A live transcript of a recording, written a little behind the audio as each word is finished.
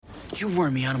You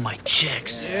wore me out of my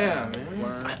chicks. Yeah,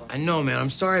 man. I know, man. I'm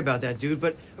sorry about that, dude.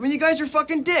 But, I mean, you guys are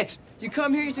fucking dicks. You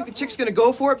come here, you think the chick's gonna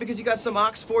go for it because you got some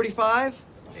Ox 45?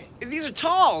 These are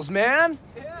talls, man.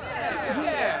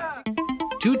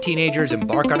 Two teenagers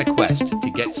embark on a quest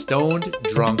to get stoned,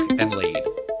 drunk, and laid.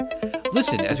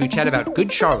 Listen as we chat about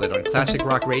Good Charlotte on Classic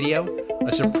Rock Radio,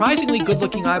 a surprisingly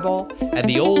good-looking eyeball, and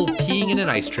the old peeing in an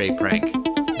ice tray prank.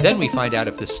 Then we find out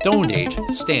if the Stoned Age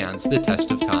stands the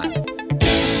test of time.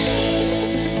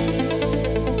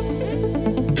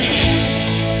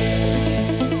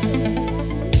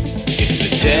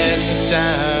 Test of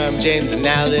time, James and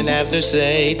Alan have their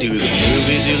say. Do the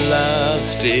movies you love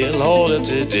still hold up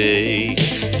today?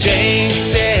 James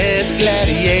says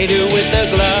gladiator with a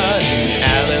glut.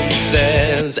 Alan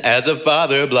says as a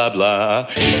father, blah blah.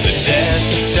 It's the test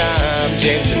of time,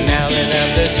 James and Alan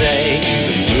have their say.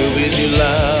 Do the movies you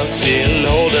love still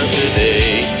hold up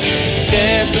today?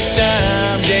 Test of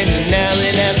time, James and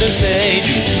Alan have their say.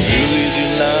 Do the movies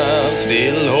you love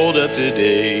still hold up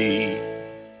today?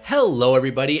 Hello,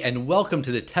 everybody, and welcome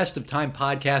to the Test of Time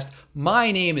podcast.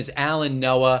 My name is Alan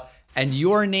Noah, and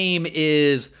your name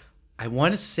is, I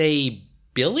want to say,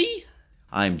 Billy?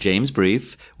 I'm James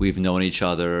Brief. We've known each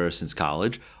other since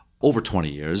college, over 20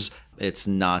 years. It's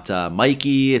not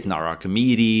Mikey, it's not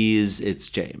Archimedes, it's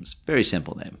James. Very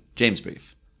simple name, James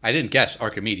Brief. I didn't guess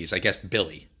Archimedes, I guessed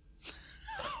Billy.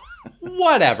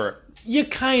 Whatever. You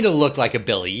kind of look like a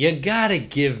Billy. You gotta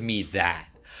give me that.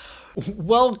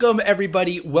 Welcome,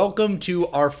 everybody. Welcome to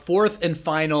our fourth and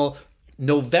final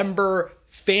November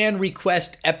fan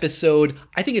request episode.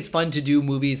 I think it's fun to do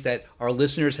movies that our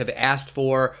listeners have asked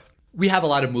for. We have a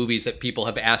lot of movies that people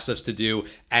have asked us to do,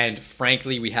 and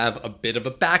frankly, we have a bit of a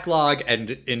backlog,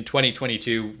 and in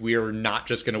 2022, we're not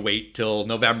just going to wait till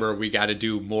November. We got to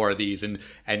do more of these and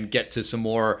get to some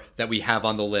more that we have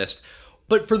on the list.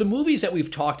 But for the movies that we've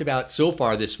talked about so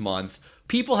far this month,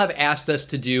 people have asked us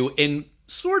to do in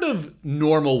sort of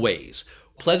normal ways.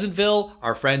 Pleasantville,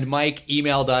 our friend Mike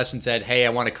emailed us and said, hey, I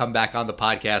want to come back on the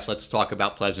podcast. Let's talk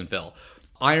about Pleasantville.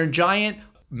 Iron Giant,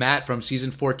 Matt from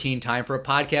season 14, Time for a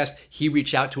Podcast, he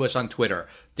reached out to us on Twitter.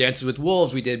 Dances with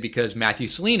Wolves we did because Matthew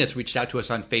Salinas reached out to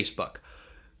us on Facebook.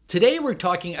 Today we're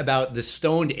talking about The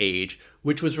Stoned Age,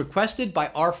 which was requested by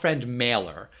our friend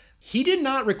Mailer. He did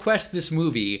not request this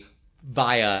movie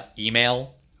via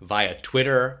email, via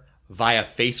Twitter, via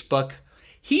Facebook.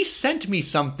 He sent me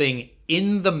something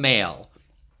in the mail.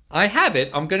 I have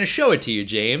it. I'm going to show it to you,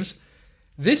 James.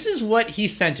 This is what he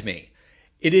sent me.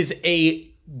 It is a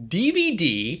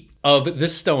DVD of The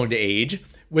Stoned Age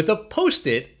with a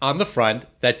Post-it on the front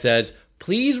that says,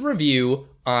 please review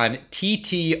on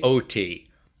TTOT.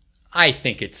 I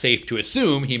think it's safe to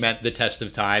assume he meant the test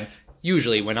of time.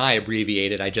 Usually when I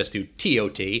abbreviate it, I just do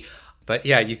TOT. But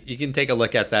yeah, you can take a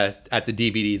look at the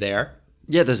DVD there.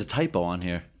 Yeah, there's a typo on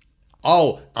here.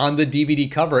 Oh, on the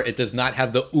DVD cover, it does not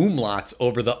have the umlauts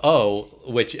over the O,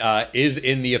 which is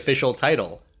in the official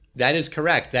title. That is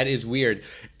correct. That is weird.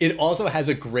 It also has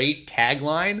a great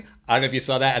tagline. I don't know if you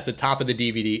saw that at the top of the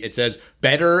DVD. It says,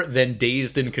 better than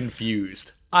Dazed and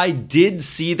Confused. I did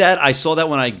see that. I saw that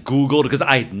when I Googled because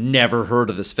I'd never heard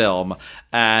of this film.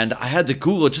 And I had to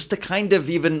Google it just to kind of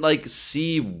even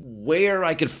see where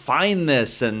I could find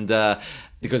this. And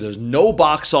because there's no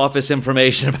box office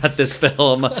information about this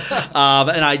film. And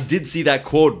I did see that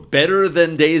quote, better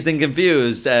than Dazed and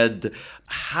Confused. And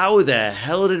how the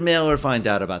hell did Mailer find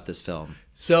out about this film?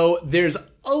 So there's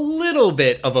a little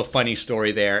bit of a funny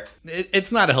story there.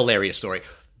 It's not a hilarious story.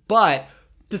 But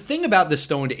the thing about The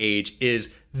Stoned Age is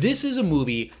this is a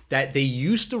movie that they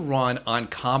used to run on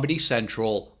Comedy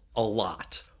Central a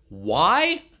lot.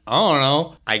 Why? I don't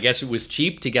know. I guess it was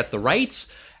cheap to get the rights.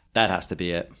 That has to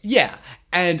be it. Yeah,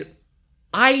 and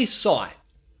I saw it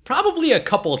probably a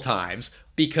couple of times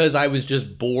because I was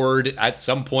just bored at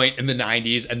some point in the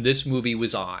 90s and this movie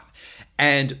was on.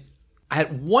 And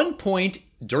at one point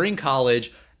during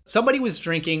college, somebody was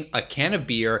drinking a can of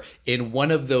beer in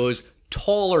one of those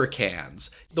taller cans,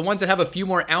 the ones that have a few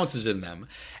more ounces in them.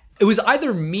 It was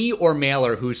either me or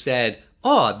Mailer who said,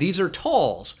 oh, these are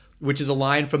talls, which is a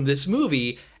line from this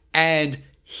movie. And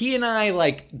he and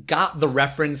I got the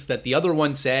reference that the other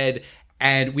one said,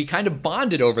 and we kind of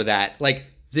bonded over that.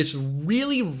 This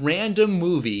really random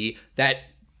movie that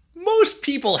most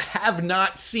people have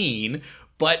not seen,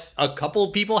 but a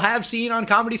couple people have seen on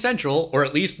Comedy Central, or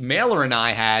at least Mailer and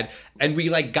I had, and we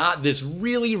got this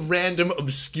really random,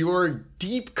 obscure,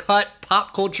 deep cut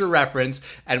pop culture reference,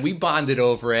 and we bonded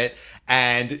over it,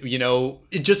 and,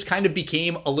 it just kind of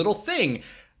became a little thing.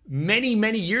 many,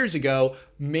 many years ago,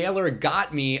 Mailer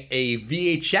got me a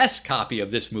VHS copy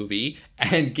of this movie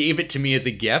and gave it to me as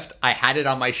a gift. I had it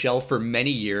on my shelf for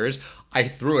many years. I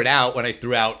threw it out when I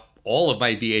threw out all of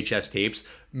my VHS tapes.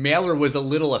 Mailer was a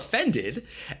little offended,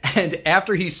 and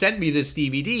after he sent me this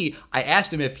DVD, I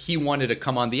asked him if he wanted to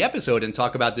come on the episode and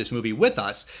talk about this movie with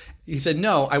us. He said,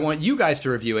 no, I want you guys to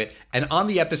review it, and on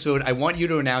the episode, I want you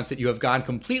to announce that you have gone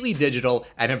completely digital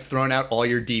and have thrown out all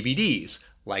your DVDs,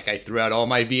 like I threw out all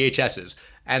my VHSs.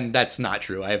 And that's not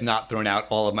true. I have not thrown out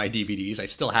all of my DVDs. I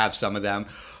still have some of them.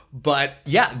 But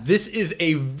yeah, this is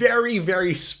a very,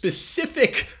 very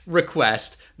specific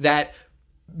request that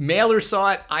Mailer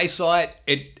saw it, I saw it,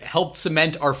 it helped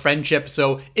cement our friendship,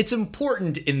 so it's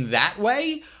important in that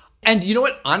way. And you know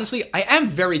what? Honestly, I am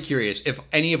very curious if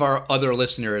any of our other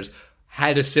listeners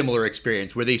had a similar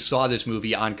experience where they saw this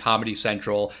movie on Comedy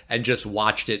Central and just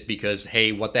watched it because,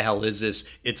 hey, what the hell is this?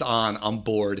 It's on, I'm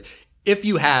bored. If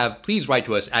you have, please write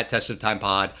to us at Test of Time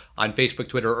Pod on Facebook,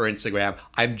 Twitter, or Instagram.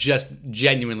 I'm just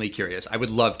genuinely curious. I would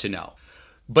love to know.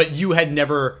 But you had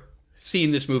never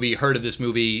seen this movie, heard of this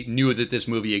movie, knew that this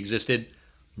movie existed?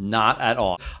 Not at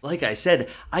all. Like I said,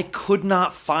 I could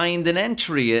not find an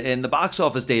entry in the box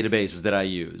office databases that I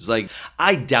use. Like,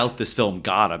 I doubt this film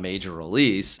got a major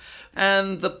release.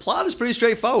 And the plot is pretty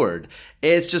straightforward.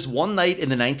 It's just one night in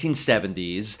the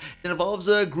 1970s. It involves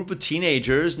a group of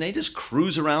teenagers, and they just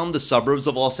cruise around the suburbs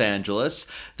of Los Angeles.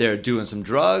 They're doing some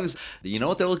drugs. You know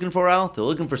what they're looking for, Al? They're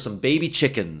looking for some baby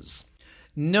chickens.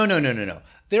 No.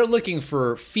 They're looking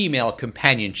for female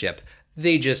companionship.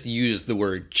 They just use the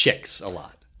word chicks a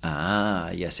lot.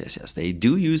 Ah, yes. They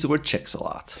do use the word chicks a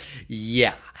lot.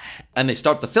 Yeah. And they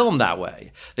start the film that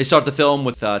way. They start the film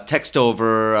with text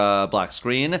over black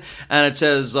screen, and it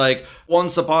says, like,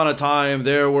 once upon a time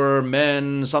there were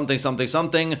men,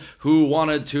 something, who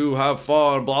wanted to have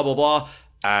fun, blah, blah, blah,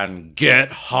 and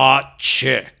get hot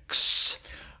chicks.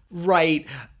 Right.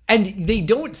 And they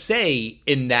don't say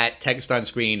in that text on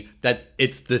screen that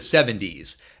it's the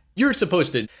 70s. You're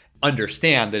supposed to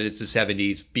understand that it's the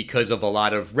 70s because of a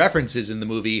lot of references in the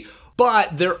movie,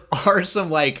 but there are some,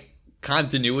 like,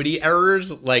 continuity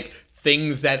errors, like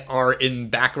things that are in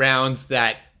backgrounds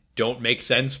that don't make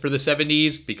sense for the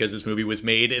 70s because this movie was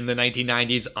made in the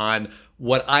 1990s on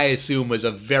what I assume was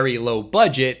a very low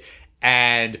budget,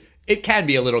 and it can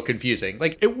be a little confusing.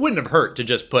 Like, it wouldn't have hurt to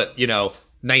just put,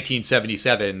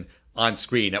 1977 on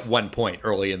screen at one point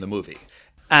early in the movie.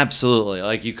 Absolutely.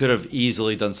 Like, you could have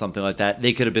easily done something like that.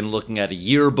 They could have been looking at a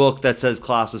yearbook that says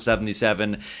class of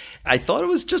 77. I thought it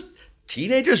was just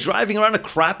teenagers driving around a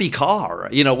crappy car,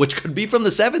 which could be from the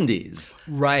 70s.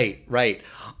 Right.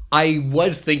 I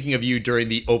was thinking of you during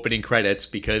the opening credits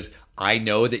because I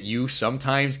know that you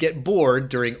sometimes get bored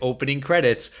during opening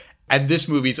credits, and this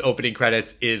movie's opening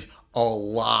credits is a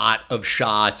lot of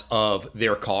shots of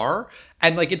their car.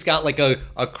 And, like, it's got, like, a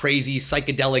crazy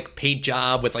psychedelic paint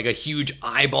job with, like, a huge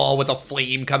eyeball with a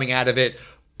flame coming out of it.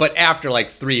 But after,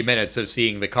 like, 3 minutes of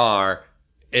seeing the car,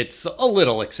 it's a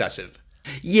little excessive.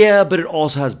 Yeah, but it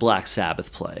also has Black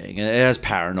Sabbath playing. It has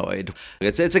Paranoid.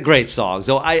 It's a great song.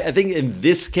 So I think in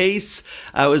this case,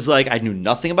 I was like, I knew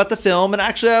nothing about the film. And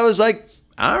actually, I was like,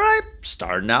 all right,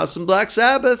 starting out some Black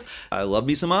Sabbath. I love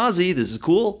me some Ozzy. This is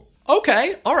cool.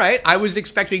 Okay, all right. I was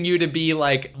expecting you to be,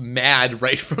 like, mad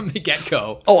right from the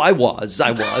get-go. Oh, I was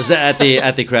at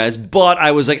the credits, but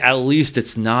I was like, at least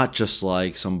it's not just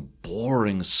like some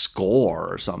boring score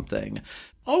or something.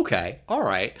 Okay, all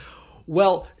right.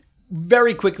 Well,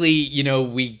 very quickly,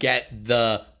 we get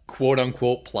the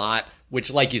quote-unquote plot,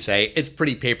 which, like you say, it's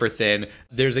pretty paper thin.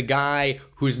 There's a guy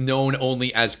who's known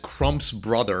only as Crump's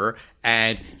brother,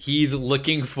 and he's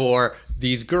looking for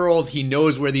these girls. He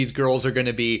knows where these girls are going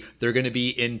to be. They're going to be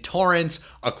in Torrance,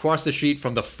 across the street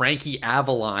from the Frankie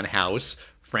Avalon house.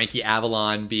 Frankie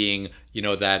Avalon being,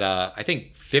 that, I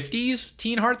think, 50s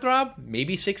teen heartthrob?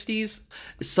 Maybe 60s?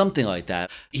 Something like that.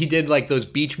 He did, like, those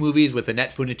beach movies with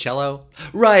Annette Funicello.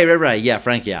 Right. Yeah,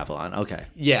 Frankie Avalon. Okay.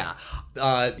 Yeah.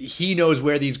 He knows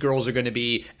where these girls are going to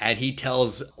be, and he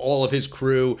tells all of his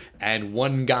crew, and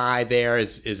one guy there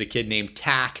is a kid named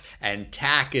Tack, and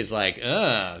Tack is like,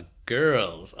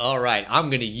 girls. All right, I'm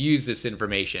going to use this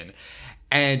information.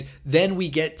 And then we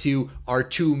get to our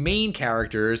two main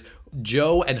characters,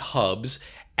 Joe and Hubs,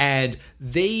 and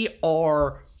they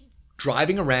are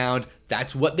driving around.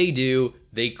 That's what they do.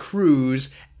 They cruise,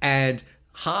 and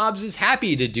Hobbs is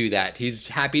happy to do that. He's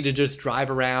happy to just drive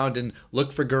around and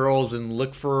look for girls and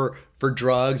look for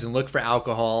drugs and look for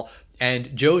alcohol.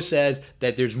 And Joe says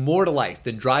that there's more to life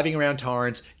than driving around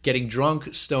Torrance, getting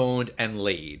drunk, stoned, and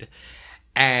laid.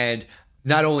 And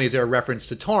not only is there a reference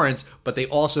to Torrance, but they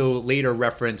also later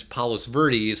reference Palos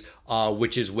Verdes,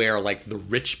 which is where like the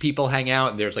rich people hang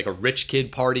out. And there's like a rich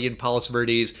kid party in Palos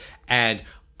Verdes. And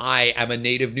I am a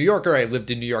native New Yorker. I lived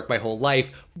in New York my whole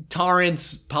life.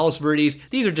 Torrance, Palos Verdes,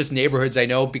 these are just neighborhoods I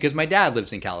know because my dad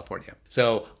lives in California.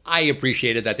 So I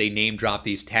appreciated that they name drop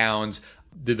these towns.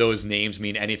 Do those names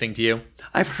mean anything to you?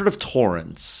 I've heard of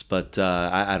Torrance, but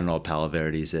I don't know what Palo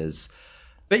Verdes is.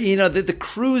 But, you know, the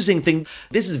cruising thing,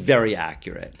 this is very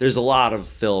accurate. There's a lot of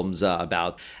films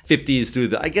about 50s through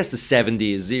the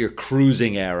 70s, your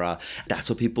cruising era. That's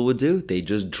what people would do. They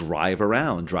just drive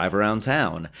around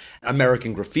town.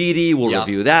 American Graffiti, we'll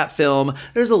review that film.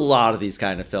 There's a lot of these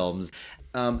kind of films.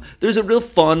 There's a real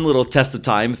fun little test of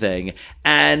time thing,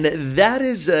 and that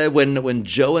is when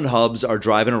Joe and Hubs are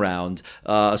driving around,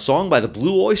 a song by the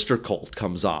Blue Oyster Cult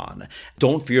comes on,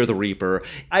 Don't Fear the Reaper.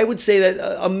 I would say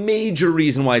that a major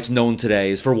reason why it's known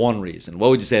today is for one reason.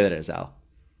 What would you say that is, Al?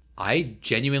 I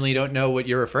genuinely don't know what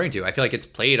you're referring to. I feel like it's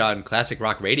played on classic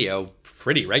rock radio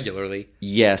pretty regularly.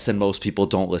 Yes, and most people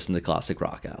don't listen to classic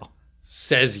rock, Al.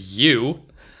 Says you.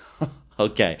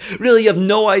 Okay. Really, you have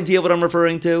no idea what I'm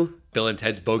referring to? Bill and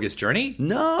Ted's Bogus Journey?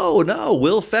 No.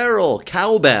 Will Ferrell,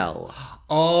 Cowbell.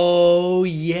 Oh,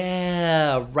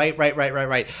 yeah.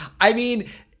 Right. I mean,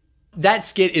 that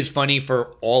skit is funny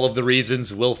for all of the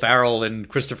reasons. Will Ferrell and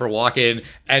Christopher Walken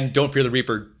and Don't Fear the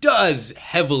Reaper does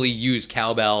heavily use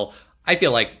cowbell. I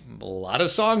feel like a lot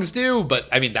of songs do, but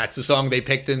I mean, that's the song they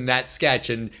picked in that sketch.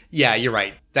 And yeah, you're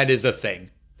right. That is a thing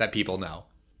that people know.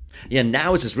 Yeah,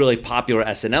 now it's this really popular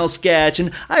SNL sketch,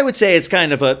 and I would say it's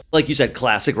kind of a, like you said,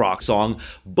 classic rock song,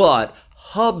 but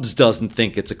Hubs doesn't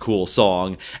think it's a cool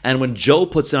song, and when Joe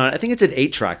puts it on, I think it's an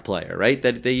 8-track player, right,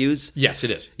 that they use? Yes,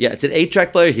 it is. Yeah, it's an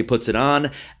 8-track player, he puts it on,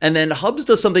 and then Hubs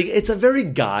does something, it's a very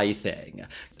guy thing.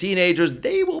 Teenagers,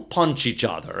 they will punch each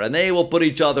other, and they will put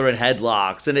each other in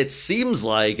headlocks, and it seems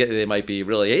like they might be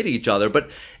really hating each other,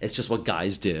 but it's just what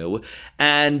guys do.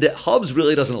 And Hubs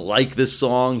really doesn't like this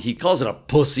song. He calls it a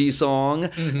pussy song,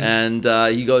 and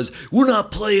he goes, "We're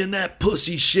not playing that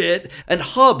pussy shit." And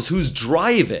Hubs, who's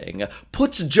driving,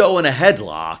 puts Joe in a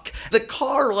headlock. The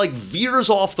car, like, veers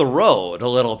off the road a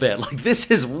little bit. Like, this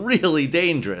is really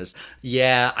dangerous.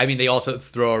 Yeah, I mean, they also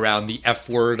throw around the F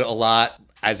word a lot.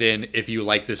 As in, if you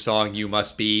like this song, you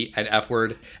must be an F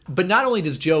word. But not only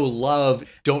does Joe love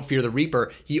Don't Fear the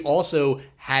Reaper, he also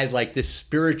had like this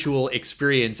spiritual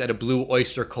experience at a Blue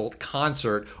Oyster Cult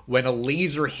concert when a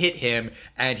laser hit him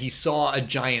and he saw a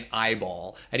giant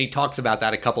eyeball. And he talks about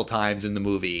that a couple times in the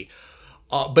movie.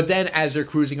 But then as they're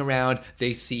cruising around,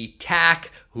 they see Tack,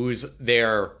 who's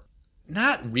their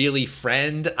not really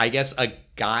friend, I guess a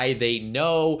guy they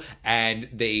know, and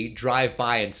they drive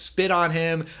by and spit on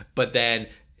him, but then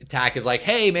Tack is like,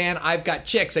 "Hey man, I've got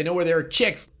chicks, I know where there are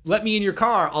chicks, let me in your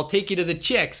car, I'll take you to the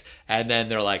chicks." And then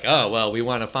they're like, "Oh, well, we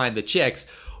want to find the chicks,"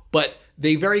 but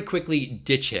they very quickly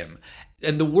ditch him.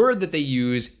 And the word that they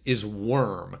use is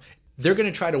worm. They're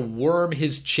going to try to worm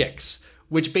his chicks,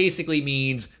 which basically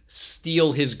means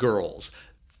steal his girls.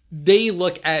 They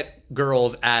look at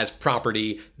girls as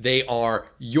property. They are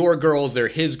your girls, they're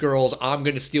his girls. I'm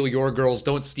going to steal your girls,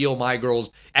 don't steal my girls.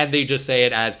 And they just say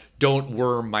it as, "Don't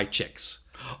worm my chicks."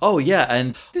 Oh, yeah,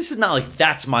 and this is not like,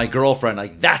 "That's my girlfriend,"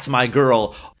 like, "That's my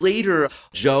girl." Later,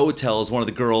 Joe tells one of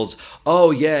the girls,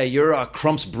 "Oh, yeah, you're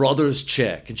Crump's brother's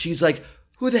chick." And she's like,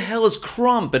 "Who the hell is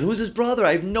Crump? And who's his brother?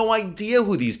 I have no idea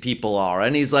who these people are."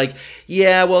 And he's like,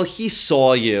 "Yeah, well, he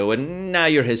saw you, and now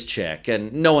you're his chick,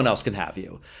 and no one else can have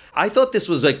you." I thought this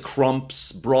was like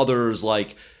Crump's brother's,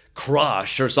 like,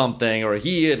 crush or something, or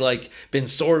he had, like, been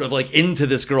sort of, like, into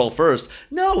this girl first.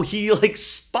 No, he, like,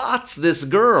 spots this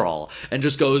girl and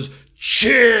just goes,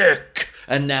 "Chick!"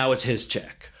 And now it's his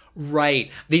chick. Right.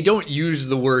 They don't use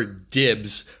the word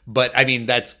dibs, but I mean,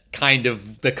 that's kind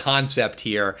of the concept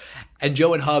here. And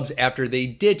Joe and Hubs, after they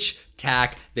ditch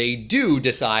Tack, they do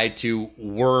decide to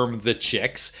worm the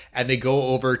chicks, and they go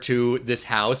over to this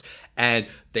house and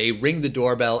they ring the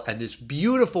doorbell, and this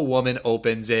beautiful woman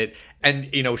opens it.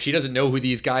 And, you know, she doesn't know who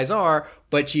these guys are,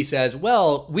 but she says,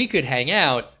 "Well, we could hang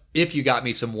out if you got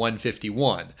me some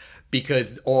 151.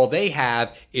 Because all they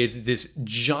have is this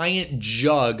giant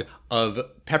jug of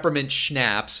peppermint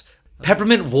schnapps.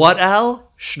 Peppermint what,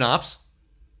 Al? Schnapps.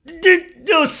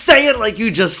 No, say it like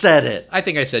you just said it. I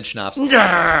think I said schnapps.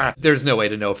 There's no way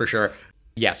to know for sure.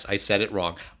 Yes, I said it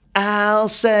wrong. Al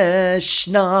says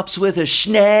schnapps with a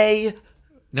schnay.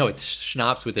 No, it's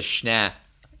schnapps with a schna.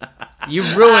 You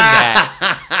ruined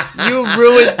that. You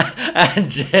ruined. And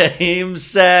James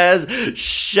says,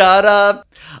 "Shut up."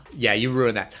 Yeah, you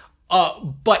ruined that.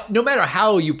 But no matter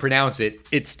how you pronounce it,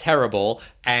 it's terrible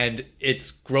and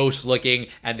it's gross looking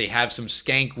and they have some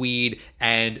skank weed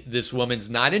and this woman's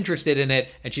not interested in it.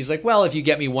 And she's like, well, if you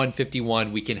get me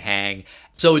 151, we can hang.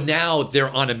 So now they're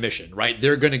on a mission, right?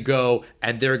 They're going to go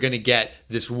and they're going to get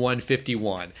this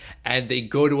 151. And they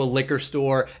go to a liquor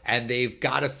store and they've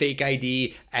got a fake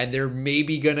ID and they're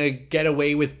maybe going to get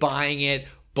away with buying it.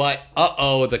 But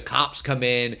the cops come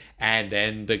in and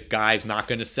then the guy's not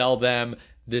going to sell them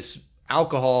this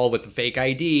alcohol with the fake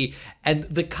ID. And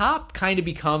the cop kind of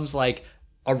becomes like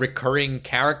a recurring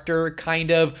character,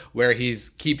 kind of, where he's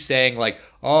keeps saying like,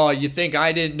 oh, you think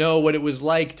I didn't know what it was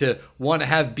like to want to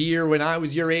have beer when I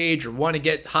was your age or want to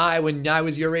get high when I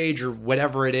was your age or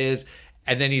whatever it is.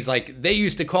 And then he's like, they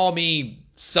used to call me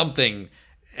something.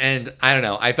 And I don't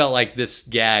know. I felt like this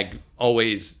gag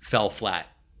always fell flat.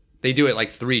 They do it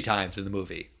like 3 times in the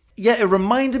movie. Yeah, it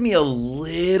reminded me a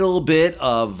little bit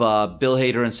of Bill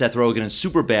Hader and Seth Rogen in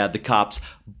Superbad, the cops,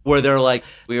 where they're like,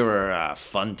 we were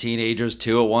fun teenagers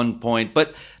too at one point,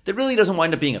 but there really doesn't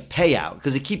wind up being a payout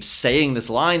because he keeps saying this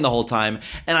line the whole time,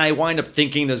 and I wind up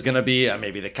thinking there's going to be,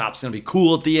 maybe the cop's going to be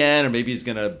cool at the end, or maybe he's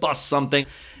going to bust something.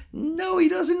 No, he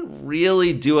doesn't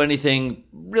really do anything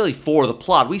really for the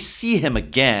plot. We see him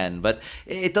again, but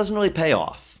it doesn't really pay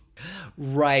off.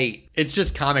 Right. It's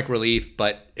just comic relief,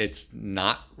 but it's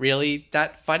not really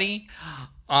that funny.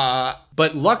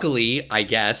 But luckily, I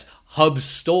guess, Hub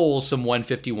stole some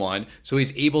 151, so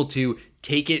he's able to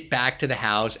take it back to the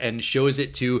house and shows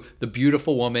it to the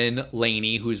beautiful woman,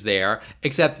 Lainey, who's there.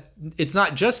 Except it's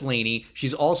not just Lainey.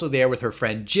 She's also there with her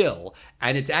friend Jill.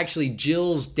 And it's actually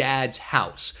Jill's dad's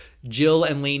house. Jill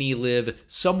and Lainey live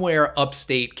somewhere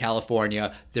upstate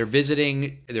California. They're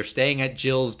staying at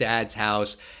Jill's dad's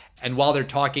house. And while they're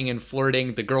talking and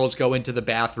flirting, the girls go into the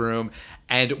bathroom.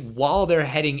 And while they're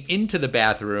heading into the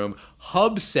bathroom,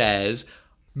 Hub says,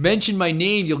 mention my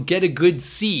name, you'll get a good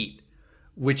seat.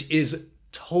 Which is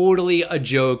totally a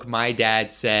joke my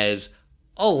dad says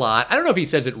a lot. I don't know if he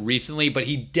says it recently, but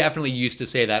he definitely used to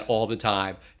say that all the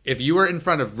time. If you were in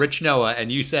front of Rich Noah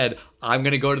and you said, I'm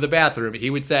going to go to the bathroom, he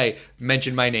would say,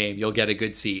 mention my name, you'll get a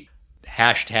good seat.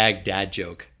 Hashtag dad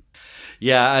joke.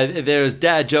 Yeah, there's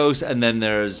dad jokes, and then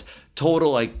there's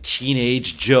total like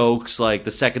teenage jokes. Like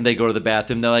the second they go to the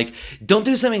bathroom, they're like, don't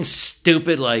do something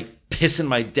stupid like piss in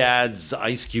my dad's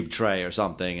ice cube tray or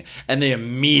something. And they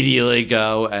immediately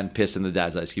go and piss in the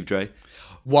dad's ice cube tray.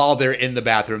 While they're in the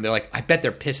bathroom, they're like, I bet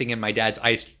they're pissing in my dad's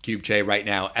ice cube tray right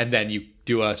now. And then you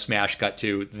do a smash cut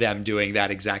to them doing that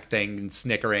exact thing and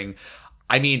snickering.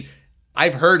 I mean,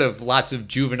 I've heard of lots of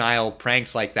juvenile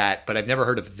pranks like that, but I've never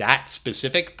heard of that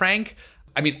specific prank.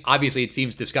 I mean, obviously it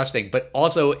seems disgusting, but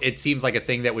also it seems like a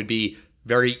thing that would be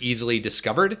very easily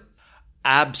discovered.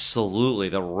 Absolutely.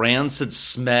 The rancid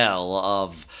smell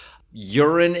of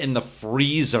urine in the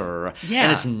freezer. Yeah.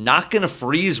 And it's not going to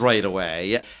freeze right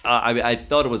away. I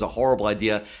thought it was a horrible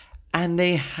idea. And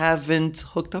they haven't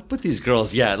hooked up with these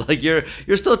girls yet. Like, you're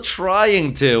still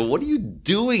trying to. What are you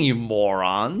doing, you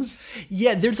morons?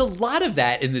 Yeah, there's a lot of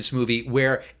that in this movie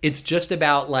where it's just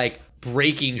about, like,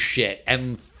 breaking shit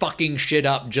and fucking shit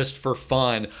up just for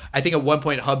fun. I think at one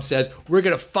point Hub says, we're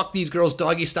going to fuck these girls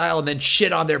doggy style and then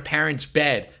shit on their parents'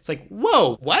 bed. It's like,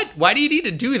 whoa, what? Why do you need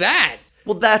to do that?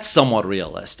 Well, that's somewhat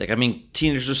realistic. I mean,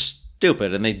 teenagers are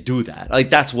stupid and they do that. Like,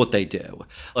 that's what they do.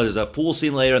 There's a pool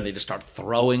scene later and they just start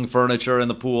throwing furniture in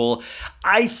the pool.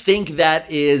 I think that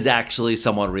is actually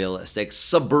somewhat realistic.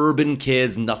 Suburban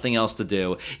kids, nothing else to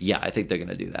do. Yeah, I think they're going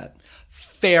to do that.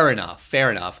 Fair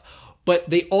enough. But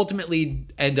they ultimately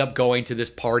end up going to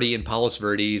this party in Palos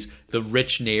Verdes, the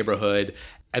rich neighborhood.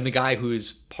 And the guy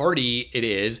whose party it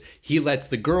is, he lets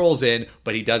the girls in,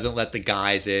 but he doesn't let the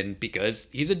guys in because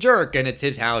he's a jerk and it's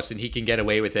his house and he can get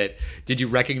away with it. Did you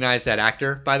recognize that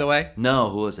actor, by the way?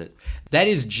 No, who was it? That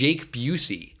is Jake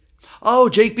Busey. Oh,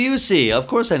 Jake Busey. Of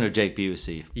course I know Jake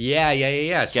Busey. Yeah.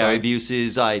 Gary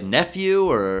Busey's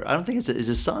nephew, or I don't think is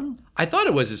his son? I thought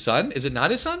it was his son. Is it not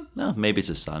his son? No, maybe it's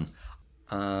his son.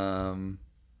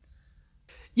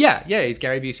 Yeah, he's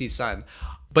Gary Busey's son.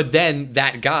 But then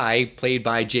that guy, played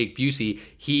by Jake Busey,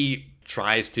 he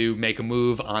tries to make a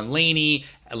move on Lainey.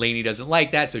 Lainey doesn't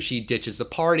like that, so she ditches the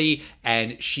party,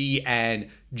 and she and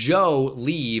Joe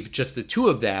leave, just the two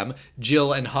of them.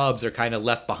 Jill and Hubs are kind of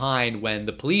left behind when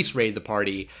the police raid the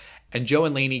party, and Joe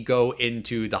and Lainey go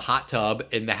into the hot tub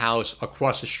in the house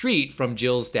across the street from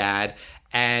Jill's dad,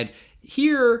 and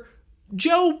here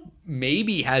Joe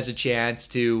maybe has a chance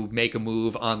to make a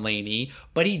move on Lainey,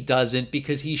 but he doesn't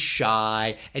because he's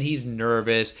shy and he's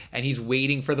nervous and he's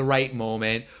waiting for the right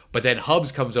moment. But then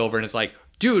Hubs comes over and is like,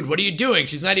 dude, what are you doing?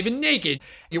 She's not even naked.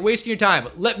 You're wasting your time.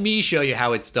 Let me show you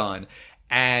how it's done.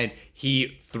 and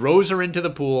he throws her into the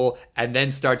pool and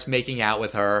then starts making out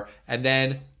with her. And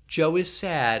then Joe is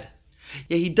sad.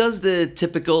 Yeah, he does the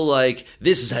typical, like,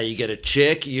 this is how you get a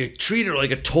chick. You treat her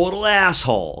like a total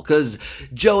asshole. Because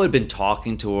Joe had been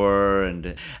talking to her,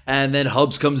 and then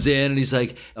Hubs comes in, and he's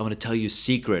like, I want to tell you a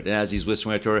secret. And as he's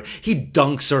whispering to her, he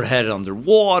dunks her head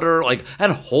underwater, like,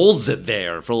 and holds it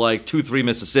there for, like, 2-3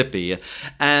 Mississippi.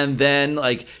 And then,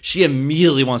 like, she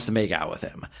immediately wants to make out with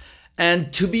him.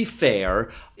 And to be fair,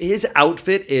 his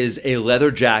outfit is a leather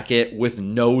jacket with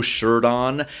no shirt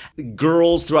on.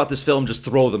 Girls throughout this film just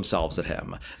throw themselves at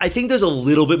him. I think there's a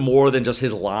little bit more than just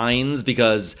his lines,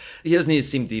 because he doesn't even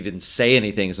seem to even say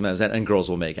anything sometimes, and girls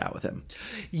will make out with him.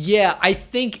 Yeah, I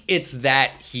think it's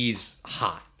that he's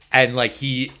hot and like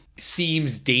he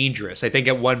seems dangerous. I think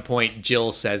at one point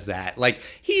Jill says that. Like,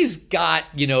 he's got,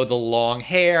 the long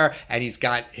hair and he's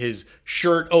got his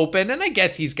shirt open, and I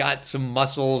guess he's got some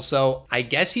muscles, so I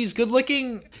guess he's good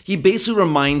looking. He basically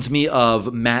reminds me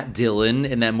of Matt Dillon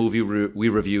in that movie we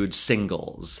reviewed,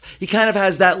 Singles. He kind of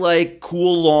has that, like,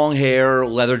 cool long hair,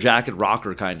 leather jacket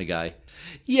rocker kind of guy.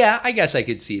 Yeah, I guess I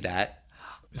could see that.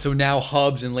 So now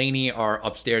Hubs and Lainey are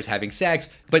upstairs having sex,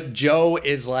 but Joe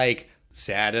is like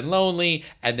sad and lonely,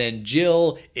 and then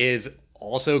Jill is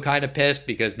also kind of pissed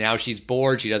because now she's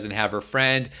bored, she doesn't have her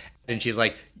friend, and she's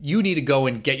like, you need to go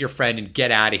and get your friend and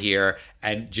get out of here.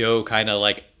 And Joe kind of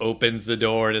like opens the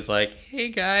door and is like, hey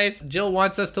guys, Jill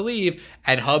wants us to leave.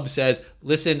 And Hub says,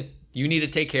 listen, you need to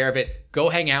take care of it, go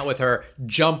hang out with her,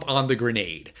 jump on the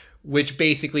grenade, which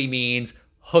basically means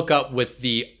hook up with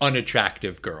the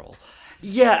unattractive girl.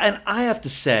 Yeah, and I have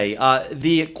to say,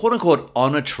 the quote-unquote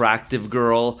unattractive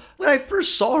girl, when I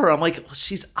first saw her, I'm like, well,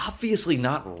 she's obviously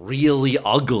not really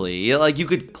ugly. Like, you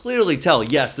could clearly tell,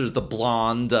 yes, there's the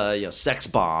blonde, sex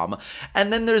bomb,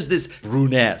 and then there's this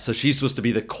brunette, so she's supposed to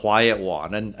be the quiet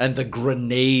one, and the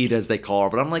grenade, as they call her,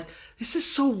 but I'm like, this is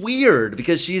so weird,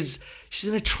 because she's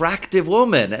an attractive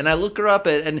woman. And I look her up,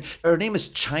 and her name is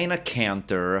China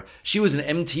Cantor. She was an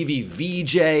MTV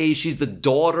VJ. She's the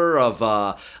daughter of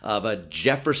a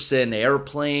Jefferson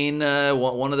Airplane,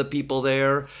 one of the people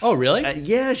there. Oh, really?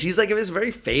 Yeah, she's like this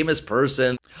very famous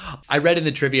person. I read in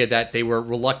the trivia that they were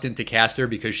reluctant to cast her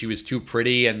because she was too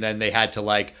pretty, and then they had to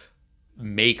like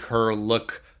make her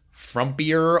look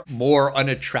frumpier, more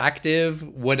unattractive,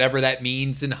 whatever that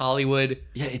means in Hollywood.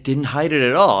 Yeah, it didn't hide it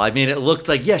at all. I mean, it looked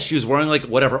like, yes, she was wearing like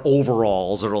whatever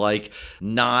overalls or like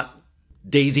not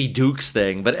Daisy Dukes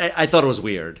thing, but I thought it was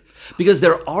weird. Because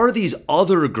there are these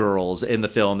other girls in the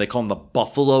film, they call them the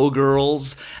Buffalo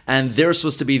Girls, and they're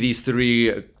supposed to be these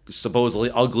three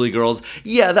supposedly ugly girls.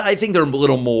 Yeah, I think they're a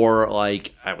little more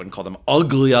like, I wouldn't call them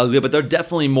ugly, but they're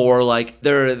definitely more like,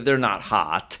 they're not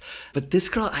hot. But this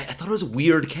girl, I thought it was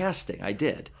weird casting. I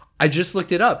did. I just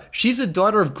looked it up. She's a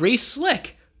daughter of Grace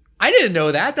Slick. I didn't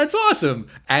know that. That's awesome.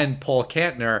 And Paul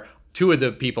Kantner, two of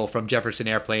the people from Jefferson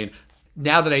Airplane.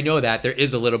 Now that I know that, there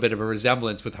is a little bit of a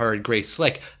resemblance with her and Grace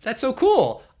Slick. That's so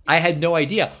cool. I had no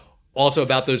idea. Also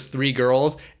about those three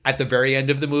girls, at the very end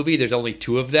of the movie, there's only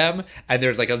two of them. And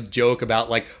there's like a joke about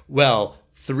like, well,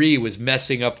 3 was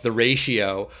messing up the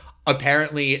ratio.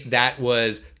 Apparently that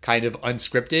was kind of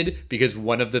unscripted because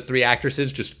one of the 3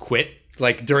 actresses just quit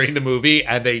like during the movie,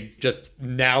 and they just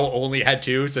now only had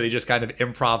 2, so they just kind of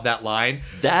improv that line.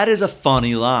 That is a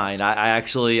funny line. I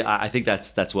think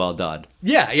that's well done.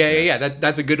 Yeah.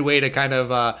 That's a good way to kind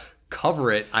of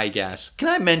cover it, I guess. Can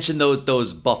I mention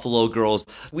those Buffalo Girls?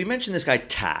 We mentioned this guy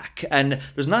Tack, and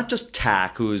there's not just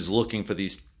Tack who's looking for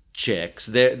these chicks.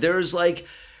 There's like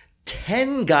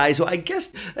 10 guys who I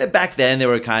guess back then they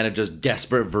were kind of just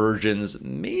desperate virgins.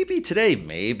 Maybe today,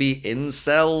 maybe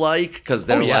incel-like, because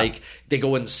they're like, they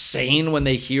go insane when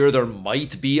they hear there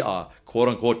might be a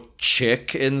quote-unquote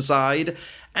chick inside.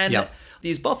 And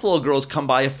these Buffalo Girls come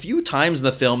by a few times in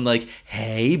the film like,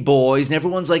 hey, boys, and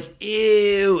everyone's like,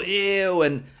 ew, ew,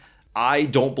 and I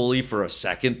don't believe for a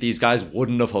second these guys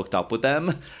wouldn't have hooked up with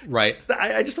them. Right.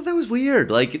 I just thought that was weird.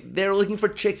 Like, they're looking for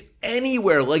chicks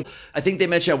anywhere. Like, I think they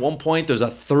mentioned at one point there's a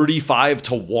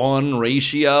 35-to-1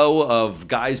 ratio of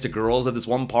guys to girls at this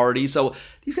one party. So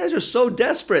these guys are so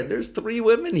desperate. There's 3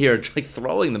 women here like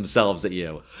throwing themselves at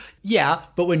you. Yeah,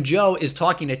 but when Joe is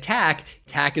talking to Tack,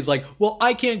 Tack is like, well,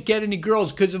 I can't get any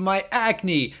girls because of my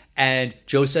acne. And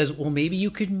Joe says, well, maybe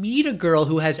you could meet a girl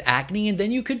who has acne and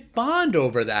then you could bond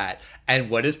over that.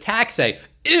 And what does Tack say?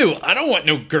 Ew, I don't want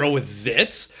no girl with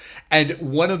zits. And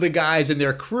one of the guys in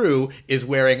their crew is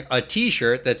wearing a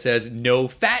t-shirt that says no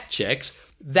fat chicks.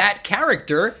 That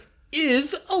character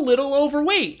is a little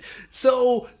overweight.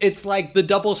 So it's like the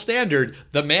double standard.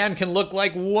 The man can look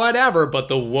like whatever, but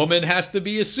the woman has to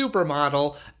be a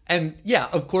supermodel. And yeah,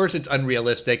 of course it's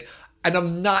unrealistic. And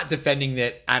I'm not defending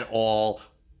it at all.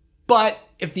 But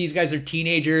if these guys are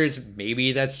teenagers,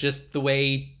 maybe that's just the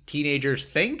way teenagers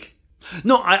think.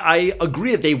 No, I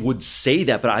agree that they would say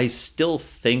that, but I still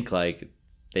think like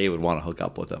they would want to hook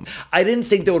up with them. I didn't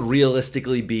think there would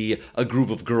realistically be a group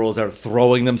of girls that are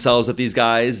throwing themselves at these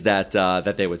guys that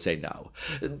they would say no.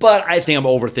 But I think I'm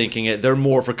overthinking it. They're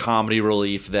more for comedy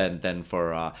relief than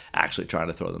for actually trying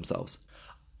to throw themselves.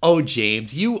 Oh,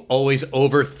 James, you always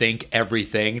overthink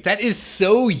everything. That is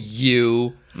so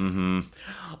you. Mm-hmm.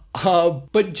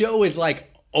 But Joe is like,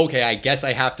 okay, I guess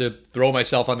I have to throw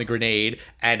myself on the grenade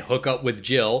and hook up with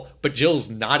Jill. But Jill's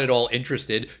not at all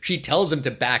interested. She tells him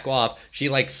to back off. She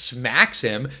like smacks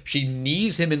him. She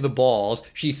knees him in the balls.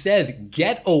 She says,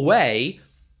 get away.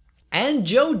 And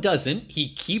Joe doesn't.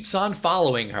 He keeps on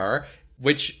following her,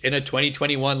 which in a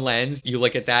 2021 lens, you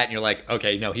look at that and you're like,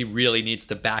 okay, no, he really needs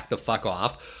to back the fuck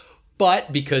off.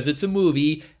 But because it's a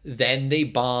movie, then they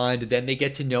bond, then they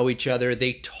get to know each other,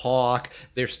 they talk,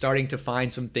 they're starting to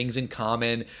find some things in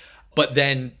common. But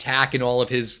then Tack and all of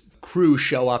his crew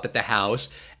show up at the house,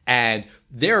 and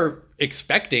they're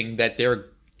expecting that they're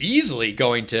easily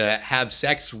going to have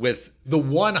sex with the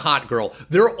one hot girl.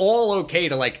 They're all okay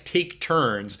to like take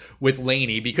turns with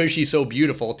Lainey because she's so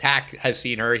beautiful. Tack has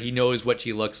seen her, he knows what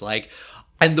she looks like.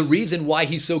 And the reason why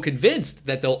he's so convinced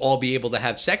that they'll all be able to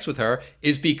have sex with her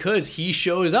is because he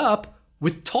shows up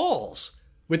with talls,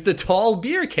 with the tall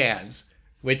beer cans,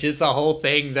 which is the whole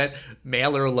thing that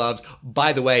Mailer loves.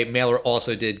 By the way, Mailer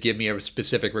also did give me a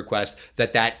specific request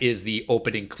that is the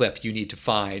opening clip you need to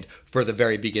find for the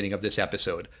very beginning of this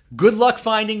episode. Good luck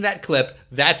finding that clip.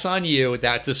 That's on you.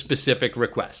 That's a specific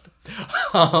request.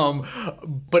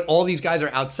 But all these guys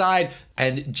are outside,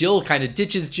 and Jill kind of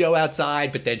ditches Joe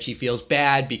outside, but then she feels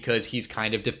bad because he's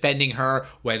kind of defending her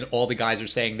when all the guys are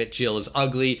saying that Jill is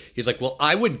ugly. He's like, well,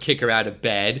 I wouldn't kick her out of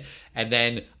bed. And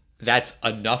then that's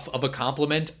enough of a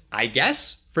compliment, I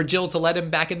guess, for Jill to let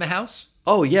him back in the house.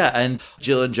 Oh, yeah. And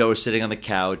Jill and Joe are sitting on the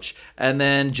couch. And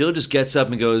then Jill just gets up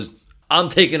and goes, I'm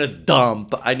taking a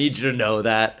dump. I need you to know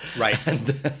that. Right.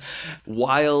 And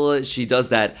while she does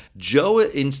that, Joe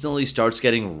instantly starts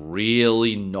getting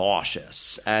really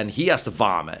nauseous. And he has to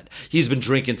vomit. He's been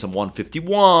drinking some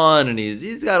 151. And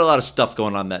he's got a lot of stuff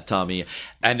going on in that tummy.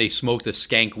 And they smoked a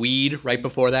skank weed right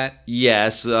before that?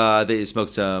 Yes, they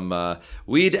smoked some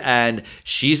weed, and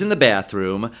she's in the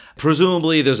bathroom.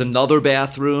 Presumably there's another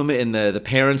bathroom in the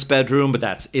parents' bedroom, but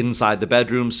that's inside the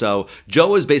bedroom. So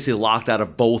Joe is basically locked out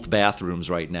of both bathrooms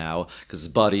right now because his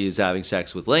buddy is having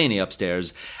sex with Lainey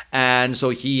upstairs. And so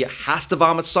he has to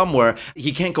vomit somewhere.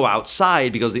 He can't go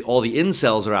outside because all the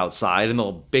incels are outside, and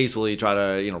they'll basically try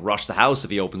to rush the house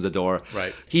if he opens the door.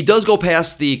 Right. He does go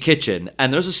past the kitchen,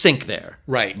 and there's a sink there.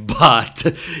 Right.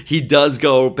 But he does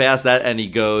go past that, and he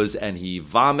goes and he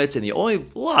vomits in the only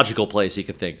logical place he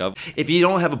could think of. If you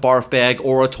don't have a barf bag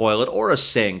or a toilet or a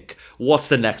sink, what's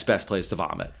the next best place to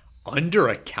vomit? Under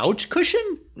a couch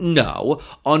cushion? No,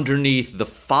 underneath the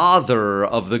father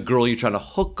of the girl you're trying to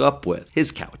hook up with,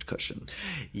 his couch cushion.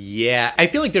 Yeah, I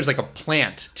feel like there's like a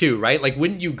plant too, right? Like,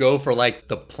 wouldn't you go for like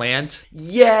the plant?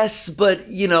 Yes, but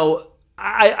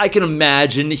I can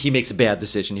imagine he makes a bad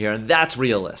decision here, and that's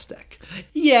realistic.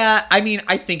 Yeah, I mean,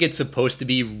 I think it's supposed to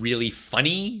be really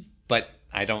funny, but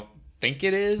I don't think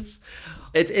it is.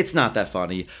 It's not that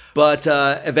funny. But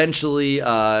eventually,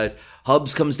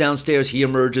 Hubs comes downstairs. He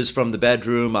emerges from the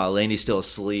bedroom. Lainey's still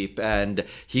asleep. And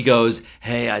he goes,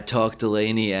 hey, I talked to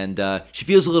Lainey, and she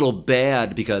feels a little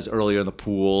bad because earlier in the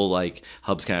pool, like,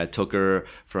 Hubs kind of took her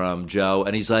from Joe.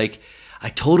 And he's like, I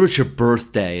told her it's your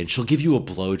birthday, and she'll give you a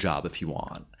blowjob if you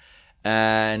want.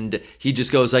 And he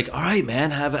just goes like, all right,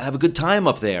 man, have a good time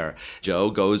up there.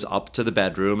 Joe goes up to the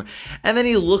bedroom, and then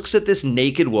he looks at this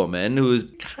naked woman who's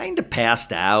kind of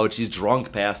passed out. She's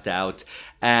drunk, passed out.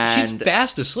 And she's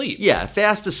fast asleep. Yeah,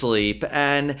 fast asleep.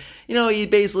 And, he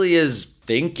basically is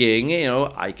thinking,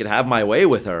 I could have my way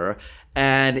with her.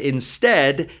 And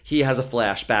instead, he has a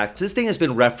flashback. This thing has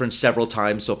been referenced several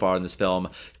times so far in this film.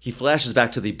 He flashes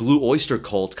back to the Blue Oyster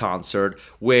Cult concert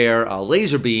where a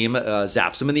laser beam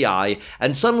zaps him in the eye,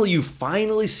 and suddenly you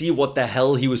finally see what the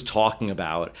hell he was talking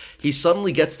about. He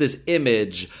suddenly gets this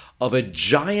image of a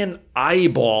giant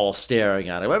eyeball staring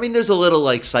at him. I mean, there's a little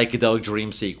like psychedelic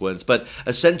dream sequence, but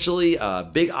essentially a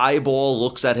big eyeball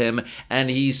looks at him and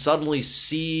he suddenly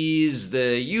sees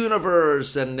the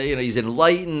universe and, he's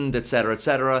enlightened,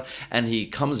 etc., and he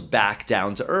comes back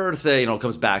down to earth,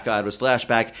 comes back out of his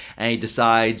flashback, and he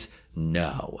decides,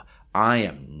 no, I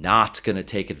am not going to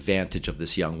take advantage of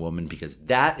this young woman because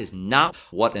that is not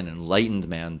what an enlightened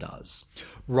man does.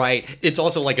 Right. It's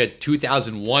also like a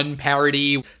 2001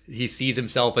 parody. He sees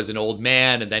himself as an old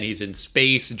man and then he's in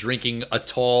space drinking a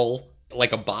tall,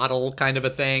 like a bottle kind of a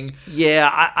thing. Yeah,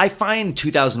 I find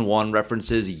 2001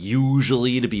 references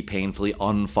usually to be painfully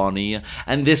unfunny.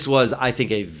 And this was, I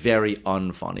think, a very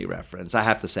unfunny reference. I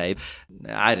have to say,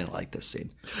 I didn't like this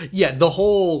scene. Yeah, the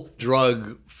whole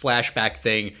drug flashback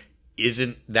thing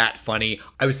isn't that funny.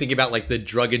 I was thinking about like the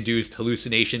drug-induced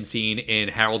hallucination scene in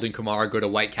Harold and Kumar Go to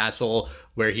White Castle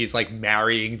where he's like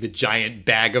marrying the giant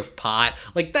bag of pot.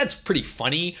 Like, that's pretty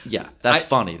funny. Yeah, that's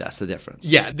funny. That's the difference.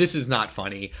 Yeah, this is not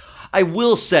funny. I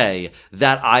will say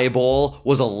that eyeball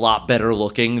was a lot better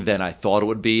looking than I thought it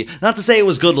would be. Not to say it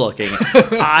was good looking.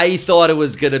 I thought it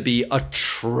was going to be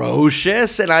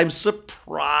atrocious, and I'm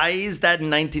surprised that in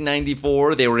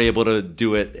 1994 they were able to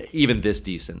do it even this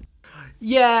decent.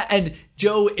 Yeah, and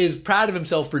Joe is proud of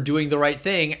himself for doing the right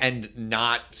thing and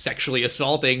not sexually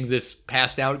assaulting this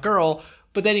passed out girl.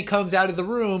 But then he comes out of the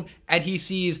room and he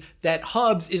sees that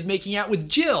Hubs is making out with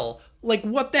Jill. Like,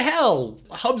 what the hell?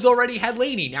 Hubs already had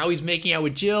Laney. Now he's making out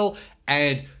with Jill.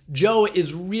 And Joe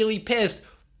is really pissed,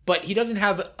 but he doesn't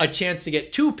have a chance to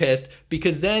get too pissed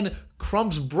because then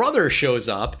Crump's brother shows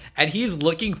up and he's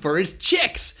looking for his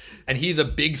chicks. And he's a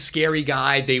big, scary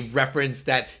guy. They reference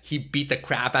that he beat the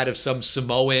crap out of some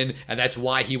Samoan and that's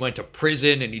why he went to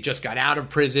prison and he just got out of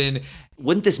prison.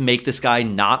 Wouldn't this make this guy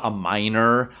not a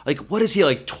minor? Like, what is he,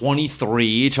 like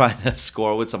 23 trying to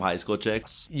score with some high school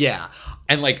chicks? Yeah.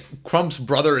 And like Crump's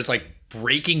brother is like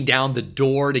breaking down the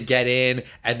door to get in,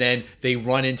 and then they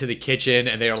run into the kitchen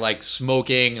and they're like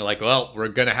smoking, like, well, we're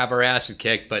gonna have our asses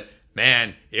kicked, but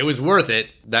man, it was worth it.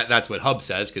 That's what Hub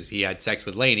says because he had sex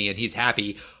with Laney and he's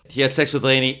happy. He had sex with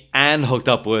Laney and hooked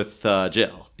up with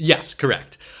Jill. Yes,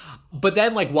 correct. But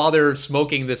then, like, while they're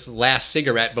smoking this last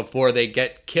cigarette before they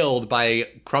get killed by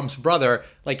Crump's brother,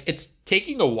 like, it's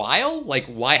taking a while. Like,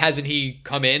 why hasn't he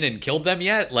come in and killed them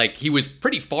yet? Like, he was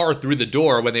pretty far through the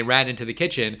door when they ran into the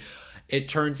kitchen. It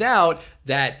turns out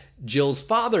that Jill's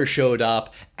father showed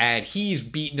up and he's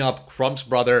beaten up Crump's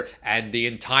brother and the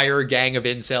entire gang of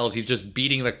incels. He's just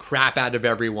beating the crap out of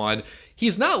everyone.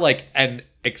 He's not like an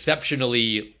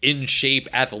exceptionally in shape,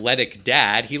 athletic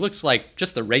dad. He looks like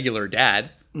just a regular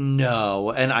dad.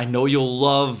 No, and I know you'll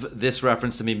love this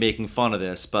reference to me making fun of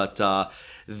this, but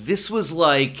this was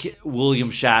like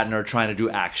William Shatner trying to do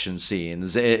action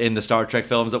scenes in the Star Trek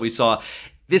films that we saw.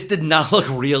 This did not look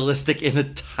realistic in the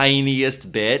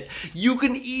tiniest bit. You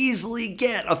can easily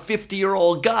get a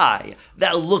 50-year-old guy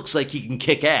that looks like he can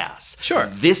kick ass. Sure.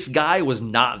 This guy was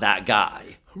not that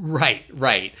guy.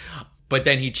 Right. But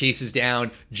then he chases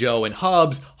down Joe and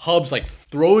Hubs. Hubs like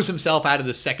throws himself out of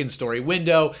the second-story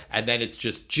window, and then it's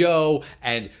just Joe,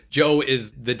 and Joe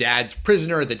is the dad's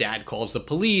prisoner. The dad calls the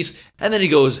police. And then he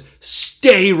goes,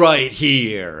 "Stay right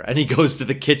here." And he goes to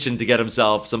the kitchen to get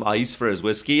himself some ice for his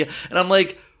whiskey. And I'm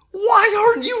like,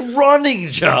 why aren't you running,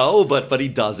 Joe? But he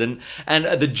doesn't. And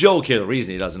the joke here, the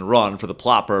reason he doesn't run for the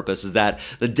plot purpose is that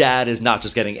the dad is not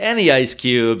just getting any ice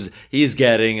cubes. He's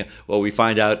getting what we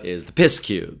find out is the piss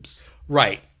cubes.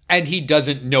 Right. And he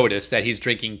doesn't notice that he's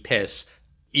drinking piss,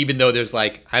 even though there's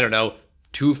like, I don't know,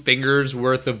 2 fingers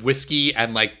worth of whiskey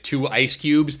and like 2 ice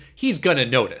cubes. He's gonna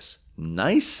notice.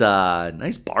 Nice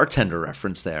bartender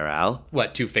reference there, Al.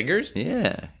 What, 2 fingers?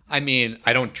 Yeah. I mean,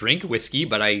 I don't drink whiskey,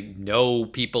 but I know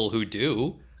people who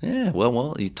do. Yeah,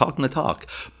 well, you're talking the talk.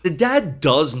 The dad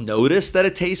does notice that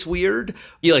it tastes weird.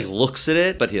 He, like, looks at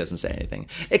it, but he doesn't say anything.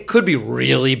 It could be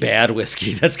really bad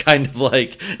whiskey that's kind of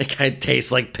like, it kind of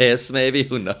tastes like piss, maybe.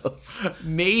 Who knows?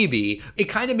 Maybe. It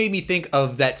kind of made me think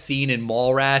of that scene in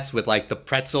Mallrats with, like, the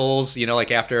pretzels, you know, like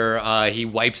after he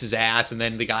wipes his ass and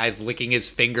then the guy's licking his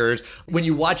fingers. When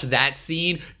you watch that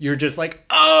scene, you're just like,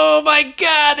 oh my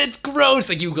God, it's gross.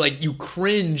 Like, you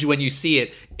cringe when you see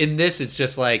it. In this, it's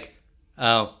just like,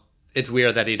 oh, it's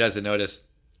weird that he doesn't notice.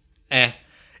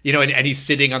 You know, and he's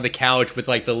sitting on the couch with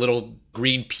like the little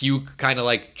green puke kind of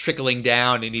like trickling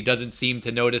down and he doesn't seem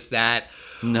to notice that.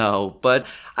 No, but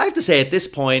I have to say at this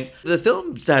point, the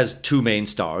film has 2 main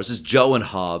stars, it's Joe and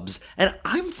Hubs, and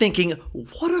I'm thinking,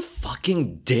 what a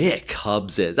fucking dick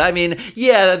Hubs is. I mean,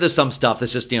 yeah, there's some stuff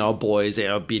that's just, you know, boys, you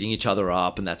know, beating each other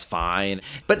up, and that's fine.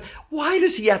 But why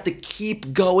does he have to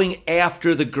keep going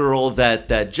after the girl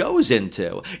that Joe's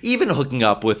into? Even hooking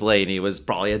up with Laney was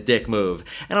probably a dick move.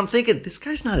 And I'm thinking, this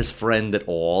guy's not his friend at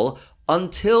all.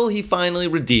 until he finally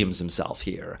redeems himself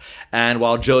here. And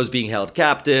while Joe's being held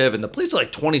captive, and the police are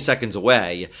like 20 seconds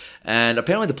away, and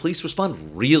apparently the police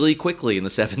respond really quickly in the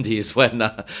 70s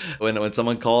when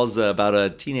someone calls about a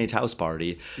teenage house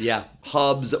party. Yeah.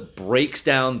 Hubs breaks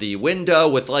down the window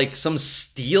with like some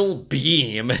steel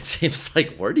beam. It seems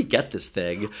like, where'd he get this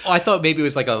thing? Oh, I thought maybe it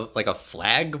was like a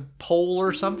flag pole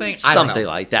or something. I don't know. Something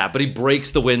like that. But he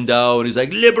breaks the window and he's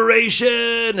like,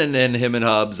 liberation! And then him and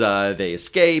Hubs, they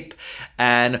escape.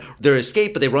 And they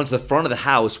escape, but they run to the front of the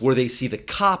house where they see the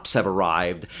cops have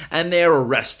arrived. And they're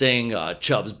arresting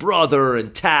Chubb's brother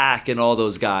and Tack and all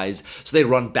those guys. So they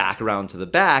run back around to the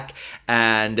back.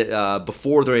 And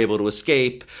before they're able to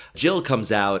escape, Jill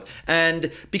comes out.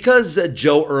 And because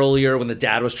Joe earlier, when the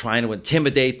dad was trying to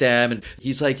intimidate them, and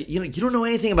he's like, you don't know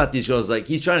anything about these girls. Like,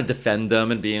 he's trying to defend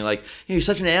them and being like, you're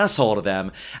such an asshole to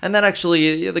them. And then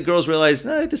actually the girls realize,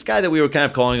 no, this guy that we were kind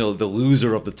of calling the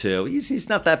loser of the two, he's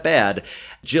not that bad.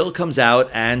 Jill comes out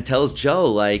and tells Joe,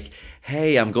 like,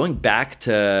 hey, I'm going back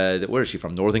to, where is she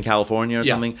from? Northern California or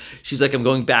something? She's like, I'm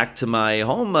going back to my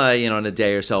home, in a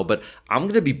day or so, but I'm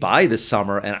going to be by this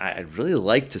summer and I'd really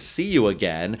like to see you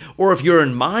again. Or if you're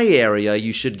in my area,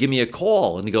 you should give me a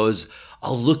call. And he goes,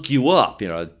 I'll look you up,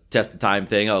 test the time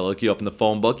thing. I'll look you up in the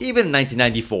phone book. Even in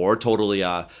 1994, totally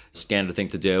a standard thing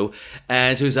to do.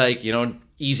 And so he's like,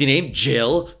 easy name,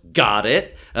 Jill, got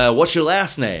it. What's your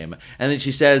last name? And then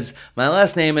she says, my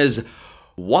last name is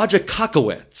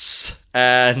Wajakakowicz.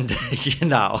 And,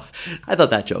 I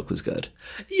thought that joke was good.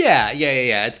 Yeah.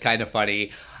 It's kind of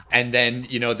funny. And then,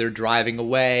 they're driving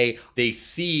away. They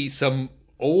see some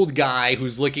old guy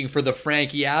who's looking for the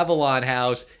Frankie Avalon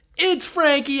house. It's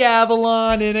Frankie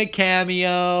Avalon in a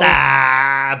cameo.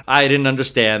 I didn't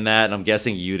understand that, and I'm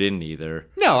guessing you didn't either.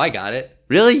 No, I got it.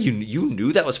 Really? You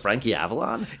knew that was Frankie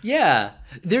Avalon? Yeah.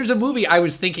 There's a movie I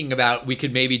was thinking about we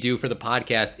could maybe do for the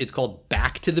podcast. It's called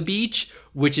Back to the Beach,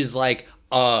 which is like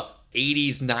a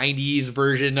 80s, 90s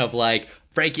version of like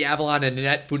Frankie Avalon and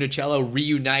Annette Funicello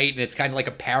reunite, and it's kind of like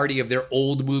a parody of their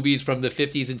old movies from the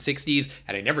 50s and 60s.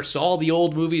 And I never saw the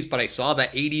old movies, but I saw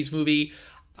that 80s movie.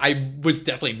 I was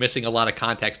definitely missing a lot of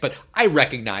context, but I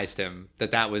recognized him,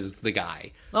 that was the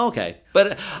guy. Okay.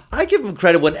 But I give him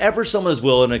credit. Whenever someone is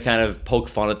willing to kind of poke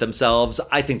fun at themselves,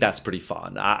 I think that's pretty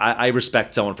fun. I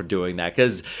respect someone for doing that,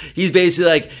 because he's basically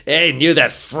like, hey, near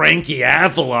that Frankie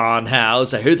Avalon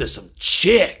house, I heard there's some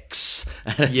chicks.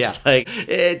 And it's like,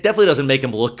 it definitely doesn't make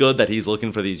him look good that he's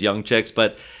looking for these young chicks,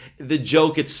 but the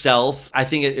joke itself, I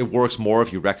think it works more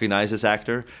if you recognize this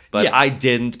actor. But I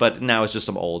didn't, but now it's just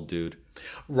some old dude.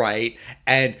 Right.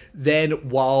 And then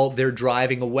while they're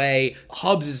driving away,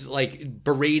 Hubs is like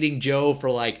berating Joe for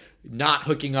like not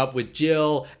hooking up with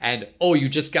Jill, and you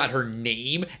just got her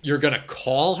name, you're gonna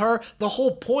call her. The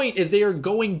whole point is they are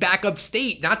going back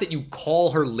upstate, not that you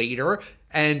call her later.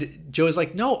 And Joe's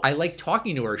like, no, I like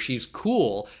talking to her. She's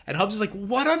cool. And Hubs is like,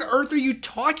 what on earth are you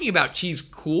talking about? She's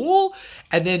cool?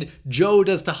 And then Joe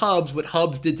does to Hubs what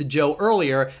Hubs did to Joe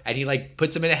earlier. And he like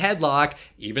puts him in a headlock,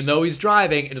 even though he's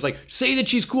driving. And it's like, say that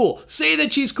she's cool. Say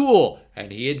that she's cool.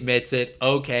 And he admits it.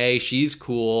 Okay, she's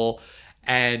cool.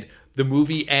 And the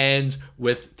movie ends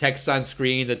with text on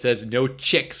screen that says, no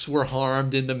chicks were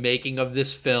harmed in the making of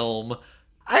this film.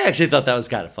 I actually thought that was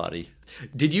kind of funny.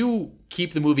 Did you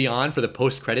keep the movie on for the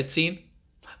post-credit scene?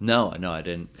 No, I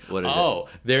didn't. What is it?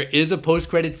 There is a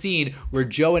post-credit scene where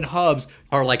Joe and Hubs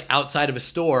are like outside of a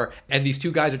store, and these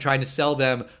two guys are trying to sell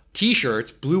them t-shirts,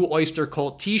 Blue Oyster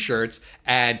Cult t-shirts,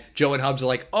 and Joe and Hubs are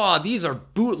like, these are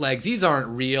bootlegs, these aren't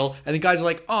real. And the guys are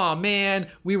like, man,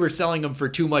 we were selling them for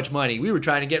too much money. We were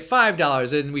trying to get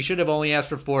 $5, and we should have only asked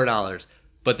for $4.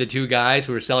 But the two guys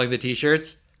who were selling the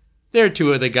t-shirts, they're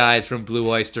two of the guys from Blue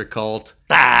Oyster Cult.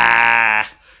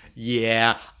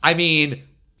 Yeah, I mean,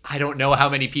 I don't know how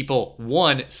many people,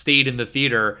 one, stayed in the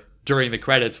theater during the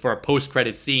credits for a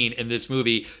post-credit scene in this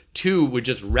movie. Two, would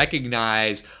just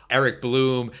recognize Eric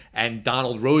Bloom and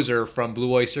Donald Roser from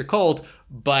Blue Oyster Cult,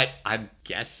 but I'm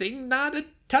guessing not a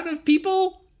ton of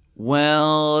people?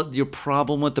 Well, your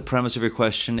problem with the premise of your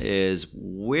question is,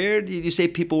 where did you say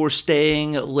people were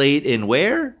staying late in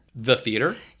where? The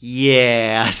theater?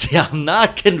 Yeah, see, I'm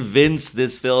not convinced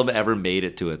this film ever made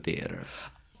it to a theater.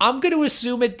 I'm going to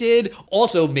assume it did.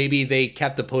 Also, maybe they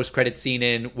kept the post-credit scene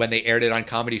in when they aired it on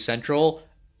Comedy Central,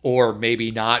 or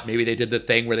maybe not. Maybe they did the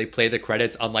thing where they play the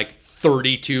credits on like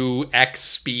 32x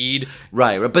speed.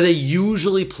 Right. But they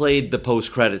usually played the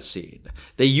post-credit scene.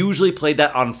 They usually played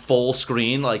that on full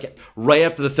screen. Like right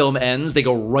after the film ends, they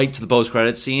go right to the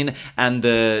post-credit scene, and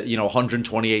the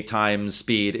 128 times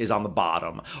speed is on the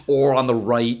bottom or on the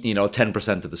right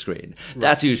 10% of the screen. Right.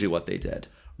 That's usually what they did.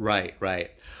 Right.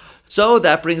 So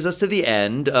that brings us to the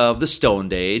end of the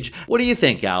Stoned Age. What do you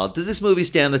think, Al? Does this movie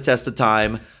stand the test of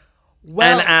time?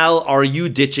 Well, and Al, are you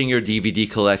ditching your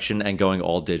DVD collection and going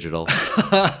all digital?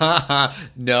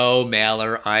 no,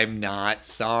 Mailer, I'm not.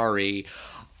 Sorry.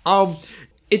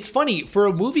 It's funny, for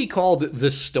a movie called The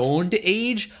Stoned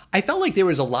Age, I felt like there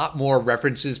was a lot more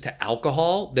references to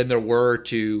alcohol than there were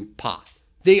to pot.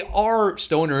 They are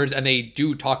stoners and they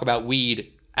do talk about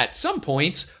weed at some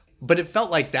points, but it felt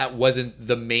like that wasn't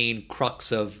the main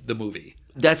crux of the movie.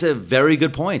 That's a very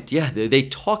good point. Yeah, they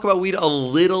talk about weed a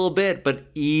little bit, but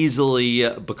easily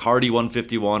Bacardi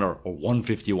 151, or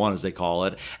 151 as they call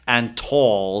it, and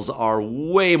talls are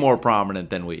way more prominent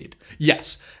than weed.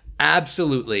 Yes,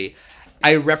 absolutely.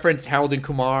 I referenced Harold and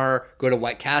Kumar Go to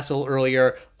White Castle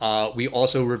earlier. We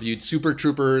also reviewed Super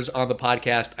Troopers on the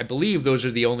podcast. I believe those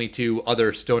are the only two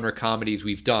other stoner comedies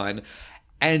we've done.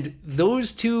 And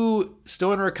those two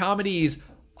stoner comedies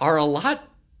are a lot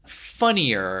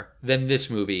funnier than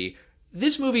this movie.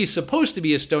 This movie is supposed to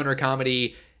be a stoner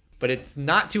comedy, but it's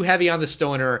not too heavy on the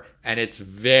stoner, and it's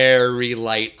very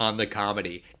light on the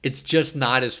comedy. It's just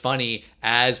not as funny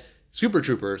as Super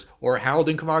Troopers or Harold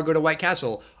and Kumar Go to White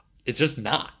Castle. It's just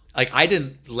not. Like, I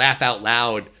didn't laugh out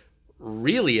loud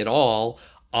really at all.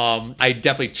 I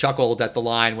definitely chuckled at the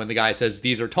line when the guy says,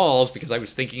 "These are talls," because I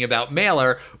was thinking about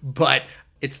Mailer, but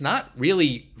it's not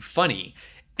really funny.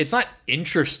 It's not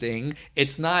interesting.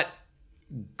 It's not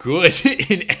good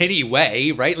in any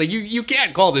way, right? Like, you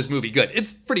can't call this movie good.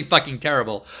 It's pretty fucking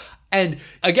terrible. And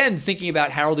again, thinking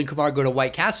about Harold and Kumar Go to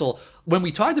White Castle, when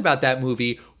we talked about that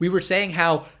movie, we were saying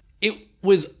how it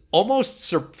was almost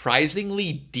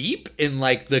surprisingly deep in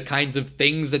like the kinds of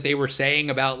things that they were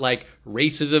saying about like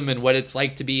racism and what it's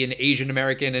like to be an Asian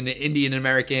American and an Indian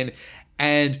American.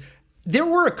 And there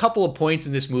were a couple of points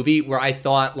in this movie where I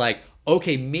thought like,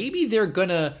 okay, maybe they're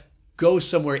gonna go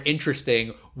somewhere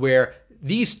interesting where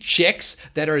these chicks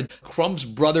that are Crumb's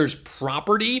brothers'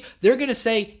 property, they're going to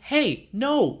say, hey,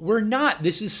 no, we're not.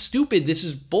 This is stupid. This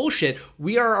is bullshit.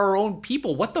 We are our own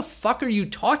people. What the fuck are you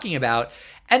talking about?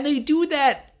 And they do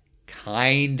that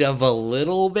kind of a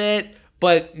little bit,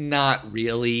 but not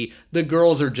really. The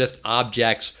girls are just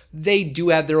objects. They do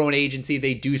have their own agency.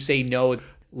 They do say no.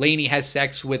 Lainey has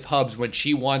sex with Hubs when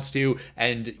she wants to,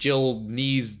 and Jill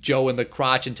knees Joe in the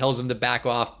crotch and tells him to back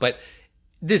off. But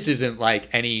this isn't like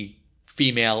any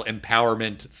female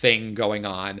empowerment thing going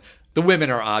on. The women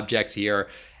are objects here.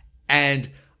 And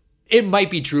it might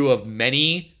be true of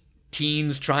many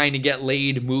teens trying to get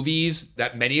laid movies,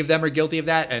 that many of them are guilty of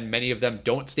that, and many of them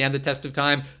don't stand the test of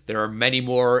time. There are many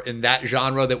more in that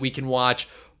genre that we can watch.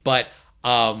 But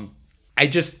I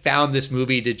just found this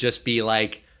movie to just be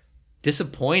like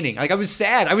disappointing. Like, I was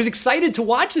sad. I was excited to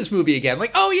watch this movie again.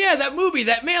 Like, oh yeah, that movie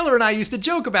that Mailer and I used to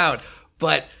joke about.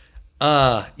 But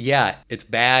yeah, it's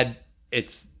bad.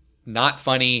 It's not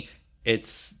funny.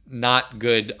 It's not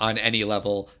good on any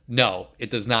level. No, it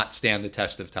does not stand the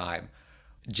test of time.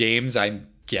 James, I'm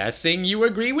guessing you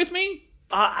agree with me?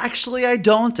 Actually, I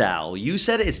don't, Al. You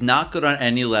said it's not good on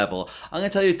any level. I'm going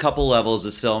to tell you a couple levels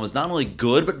this film is not only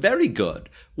good, but very good.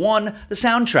 One, the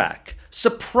soundtrack.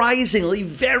 Surprisingly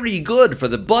very good for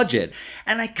the budget.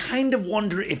 And I kind of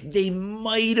wonder if they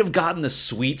might have gotten the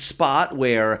sweet spot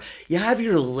where you have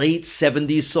your late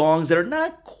 70s songs that are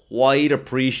not quite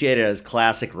appreciated as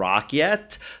classic rock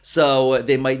yet, so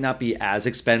they might not be as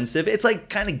expensive. It's like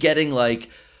kind of getting like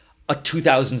a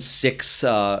 2006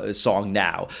 song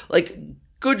now. Like,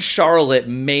 Good Charlotte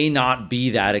may not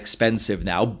be that expensive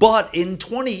now, but in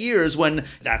 20 years when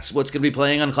that's what's going to be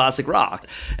playing on classic rock,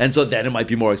 and so then it might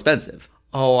be more expensive.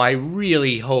 Oh, I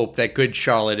really hope that Good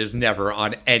Charlotte is never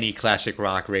on any classic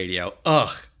rock radio.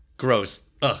 Ugh, gross.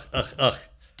 Ugh.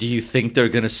 Do you think they're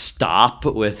going to stop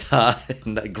with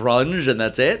grunge and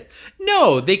that's it?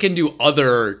 No, they can do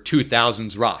other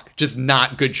 2000s rock, just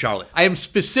not Good Charlotte. I am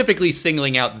specifically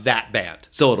singling out that band.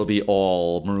 So it'll be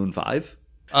all Maroon 5?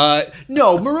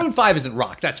 No, Maroon 5 isn't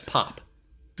rock. That's pop.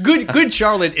 Good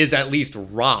Charlotte is at least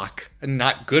rock,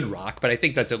 not good rock, but I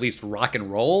think that's at least rock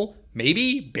and roll.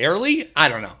 Maybe? Barely? I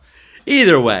don't know.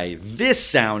 Either way, this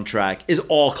soundtrack is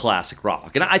all classic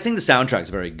rock, and I think the soundtrack's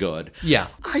very good. Yeah.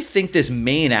 I think this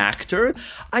main actor,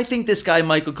 I think this guy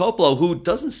Michael Coppola, who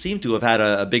doesn't seem to have had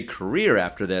a big career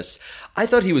after this, I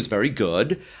thought he was very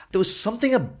good. There was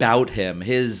something about him,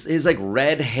 his like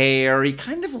red hair, he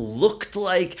kind of looked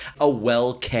like a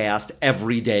well-cast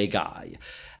everyday guy.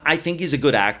 I think he's a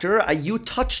good actor. You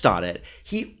touched on it.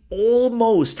 He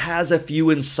almost has a few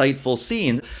insightful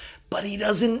scenes, but he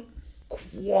doesn't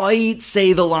quite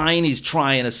say the line he's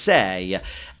trying to say.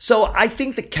 So I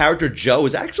think the character Joe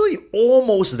is actually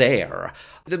almost there.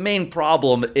 The main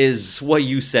problem is what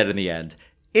you said in the end.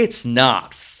 it's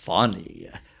not funny.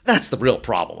 That's the real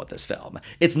problem with this film.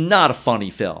 It's not a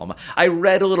funny film. I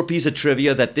read a little piece of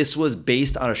trivia that this was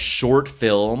based on a short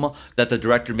film that the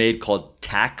director made called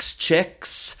Tax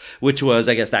Chicks, which was,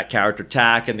 I guess, that character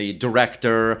Tack, and the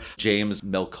director, James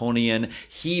Melkonian,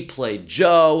 he played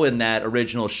Joe in that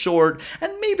original short,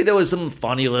 and maybe there was some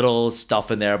funny little stuff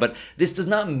in there, but this does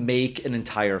not make an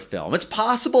entire film. It's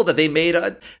possible that they made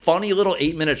a funny little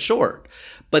 8-minute short,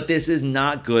 but this is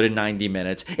not good in 90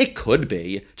 minutes. It could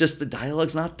be, just the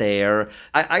dialogue's not there.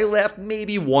 I laughed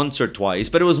maybe once or twice,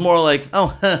 but it was more like,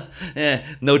 oh,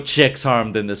 no chicks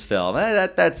harmed in this film.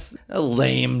 That's a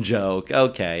lame joke.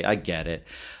 Okay, I get it.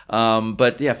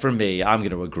 But yeah, for me, I'm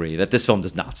going to agree that this film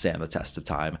does not stand the test of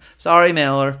time. Sorry,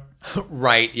 Mailer.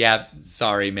 Right, yeah,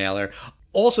 sorry, Mailer.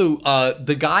 Also,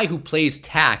 the guy who plays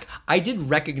Tack, I did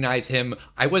recognize him.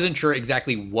 I wasn't sure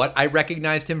exactly what I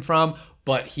recognized him from,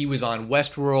 but he was on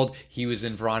Westworld. He was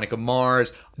in Veronica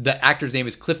Mars. The actor's name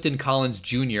is Clifton Collins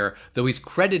Jr., though he's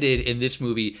credited in this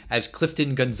movie as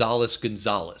Clifton Gonzalez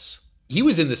Gonzalez. He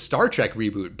was in the Star Trek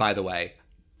reboot, by the way.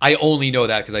 I only know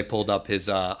that because I pulled up his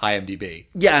IMDb.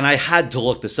 Yeah, and I had to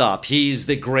look this up. He's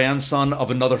the grandson of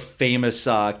another famous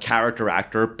character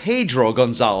actor, Pedro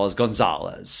Gonzalez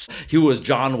Gonzalez. He was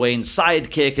John Wayne's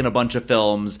sidekick in a bunch of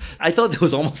films. I thought that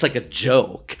was almost like a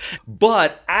joke.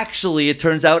 But actually, it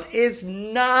turns out it's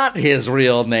not his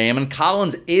real name, and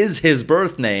Collins is his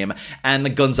birth name, and the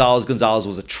Gonzalez Gonzalez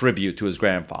was a tribute to his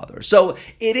grandfather. So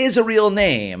it is a real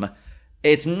name.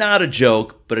 It's not a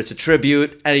joke, but it's a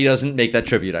tribute, and he doesn't make that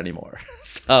tribute anymore.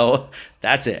 So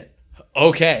that's it.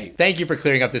 Okay, thank you for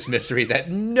clearing up this mystery that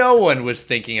no one was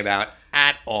thinking about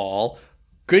at all.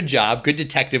 Good job, good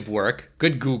detective work,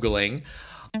 good Googling.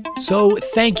 So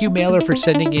thank you, Mailer, for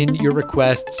sending in your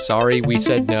request. Sorry we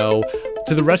said no.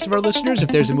 To the rest of our listeners, if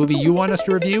there's a movie you want us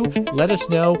to review, let us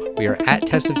know. We are at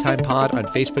Test of Time Pod on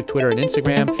Facebook, Twitter, and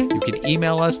Instagram. You can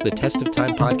email us,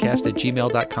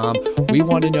 thetestoftimepodcast@gmail.com. We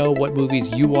want to know what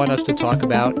movies you want us to talk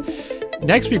about.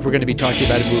 Next week, we're going to be talking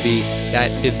about a movie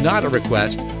that is not a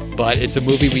request, but it's a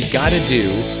movie we got to do.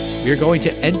 We're going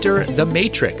to enter The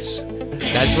Matrix.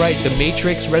 That's right, The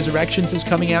Matrix Resurrections is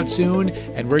coming out soon,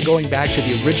 and we're going back to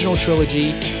the original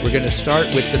trilogy. We're going to start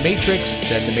with The Matrix,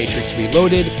 then The Matrix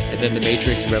Reloaded, and then The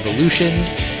Matrix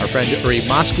Revolutions. Our friend Uri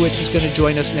Moskowitz is going to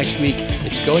join us next week.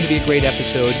 It's going to be a great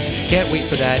episode. Can't wait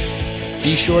for that.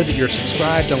 Be sure that you're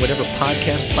subscribed on whatever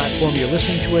podcast platform you're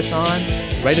listening to us on.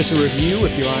 Write us a review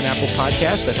if you're on Apple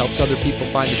Podcasts. That helps other people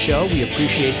find the show. We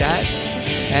appreciate that.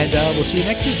 And we'll see you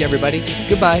next week, everybody.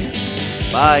 Goodbye.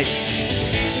 Bye.